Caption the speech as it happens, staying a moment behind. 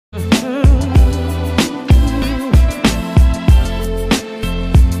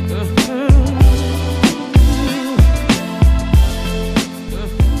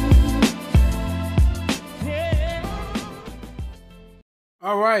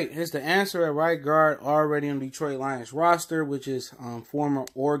right, it's the answer at right guard already on the Detroit Lions roster, which is former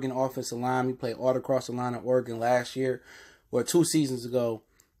Oregon offensive lineman. He played all across the line at Oregon last year, or 2 seasons ago.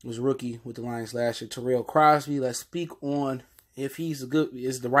 He was rookie with the Lions last year. Tyrell Crosby. Let's speak on if he's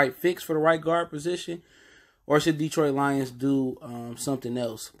is the right fix for the right guard position, or should Detroit Lions do something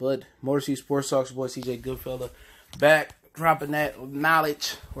else. But Motor City Sports Talks, boy CJ Goodfella, back dropping that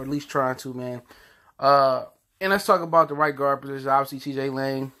knowledge, or at least trying to, man. And let's talk about the right guard position. Obviously, TJ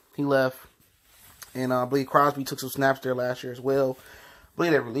Lane, he left. And I believe Crosby took some snaps there last year as well. I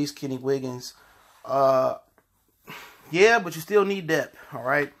believe they released Kenny Wiggins. Yeah, but you still need depth, all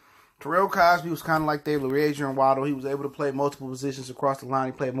right? Tyrell Crosby was kind of like David Adrian Waddle. He was able to play multiple positions across the line.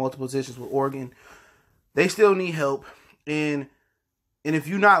 He played multiple positions with Oregon. They still need help. And if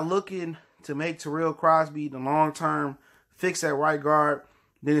you're not looking to make Tyrell Crosby the long-term fix at right guard,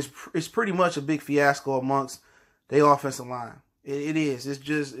 then it's pretty much a big fiasco amongst the offensive line. It is.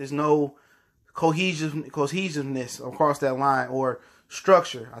 It's no cohesiveness across that line or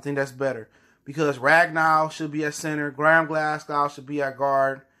structure. I think that's better. Because Ragnow should be at center. Graham Glasgow should be at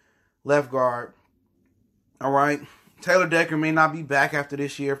guard, left guard. All right. Taylor Decker may not be back after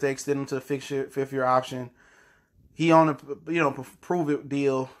this year if they extend him to the fifth-year option. He on a prove-it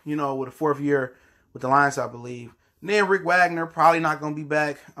deal, with a 4th year with the Lions, I believe. And then Rick Wagner probably not going to be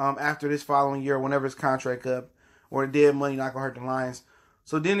back after this following year, whenever his contract up, or the dead money not going to hurt the Lions.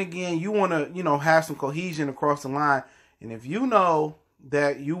 So then again, you want to, have some cohesion across the line. And if you know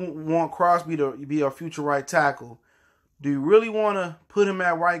that you want Crosby to be a future right tackle, do you really want to put him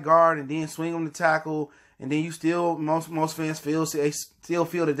at right guard and then swing him to tackle? And then you still, most fans still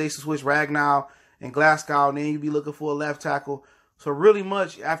feel that they should switch Ragnow and Glasgow, and then you be looking for a left tackle. So really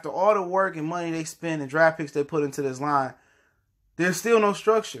much, after all the work and money they spend and draft picks they put into this line, there's still no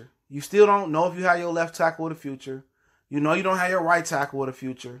structure. You still don't know if you have your left tackle with a future. You don't have your right tackle with a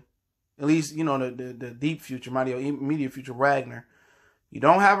future. At least, the deep future, immediate future, Wagner. You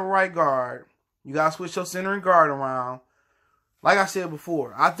don't have a right guard. You got to switch your center and guard around. Like I said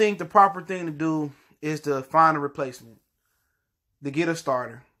before, I think the proper thing to do is to find a replacement. To get a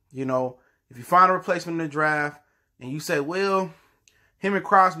starter. If you find a replacement in the draft and you say, well, him and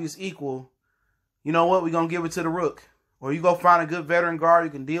Crosby is equal, you know what? We're going to give it to the rook. Or you go find a good veteran guard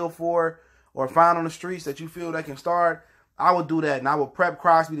you can deal for, or find on the streets that you feel that can start. I would do that, and I would prep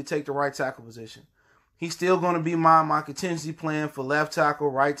Crosby to take the right tackle position. He's still going to be my contingency plan for left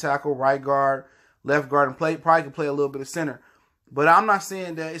tackle, right guard, left guard, and probably can play a little bit of center. But I'm not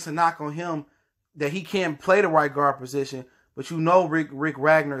saying that it's a knock on him that he can't play the right guard position, but Rick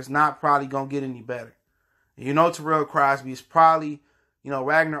Wagner is not probably going to get any better. And Tyrell Crosby is probably,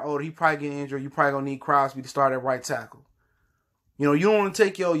 Wagner older, he probably get injured. You probably going to need Crosby to start at right tackle. You don't want to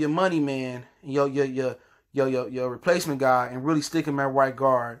take your money man, your replacement guy, and really stick him at right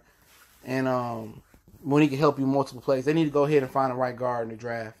guard. And when he can help you multiple plays, they need to go ahead and find a right guard in the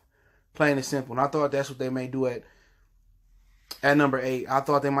draft. Plain and simple. And I thought that's what they may do at number 8. I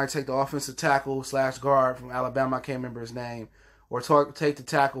thought they might take the offensive tackle / guard from Alabama. I can't remember his name, or take the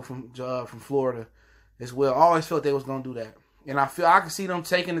tackle from Florida as well. I always felt they was gonna do that, and I can see them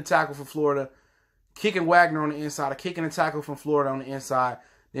taking the tackle from Florida, kicking Wagner on the inside, or kicking the tackle from Florida on the inside.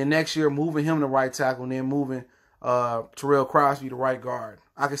 Then next year moving him to right tackle, and then moving Tyrell Crosby to right guard.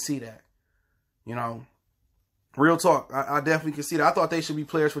 I could see that. Real talk. I definitely can see that. I thought they should be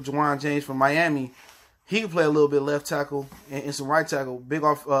players for Juwan James from Miami. He can play a little bit left tackle and some right tackle. Big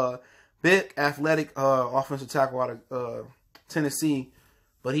athletic offensive tackle out of Tennessee,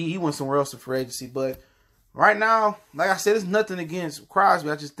 but he went somewhere else for agency. But right now, like I said, it's nothing against Crosby.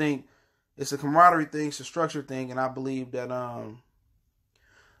 I just think it's a camaraderie thing, it's a structure thing, and I believe that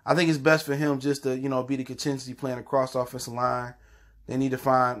I think it's best for him just to be the contingency plan across the offensive line. They need to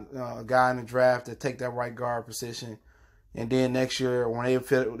find a guy in the draft to take that right guard position, and then next year when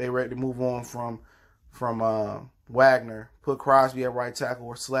they ready to move on from Wagner, put Crosby at right tackle,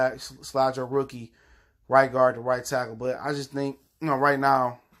 or slide your rookie right guard to right tackle. But I just think, right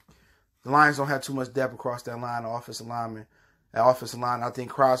now, the Lions don't have too much depth across that line, the offensive lineman. That offensive line, I think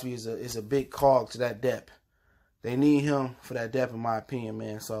Crosby is a big cog to that depth. They need him for that depth, in my opinion,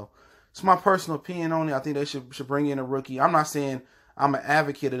 man. So it's my personal opinion on it. I think they should bring in a rookie. I'm not saying I'm an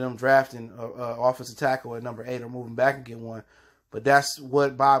advocate of them drafting an offensive tackle at number 8 or moving back and get one. But that's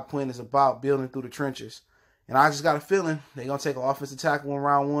what Bob Quinn is about, building through the trenches. And I just got a feeling they're going to take an offensive tackle in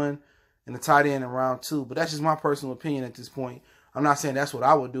round 1 and the tight end in round 2. But that's just my personal opinion at this point. I'm not saying that's what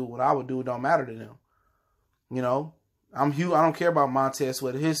I would do. What I would do don't matter to them. I don't care about Montez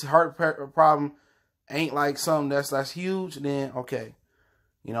Sweat. If his heart problem ain't like something that's huge, then okay.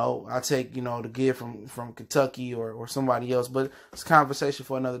 You know, I take, you know, the kid from Kentucky or somebody else. But it's a conversation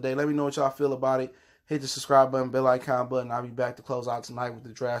for another day. Let me know what y'all feel about it. Hit the subscribe button, bell icon button. I'll be back to close out tonight with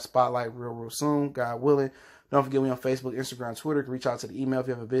the draft spotlight real soon, God willing. Don't forget we on Facebook, Instagram, Twitter. You can reach out to the email if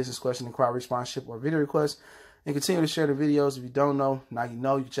you have a business question, inquiry, sponsorship, or video request. And continue to share the videos. If you don't know, now you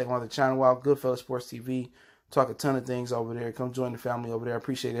know. You can check my other channel out, Goodfellas Sports TV. Talk a ton of things over there. Come join the family over there. I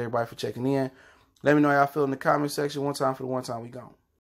appreciate everybody for checking in. Let me know how y'all feel in the comment section. One time for the one time we gone.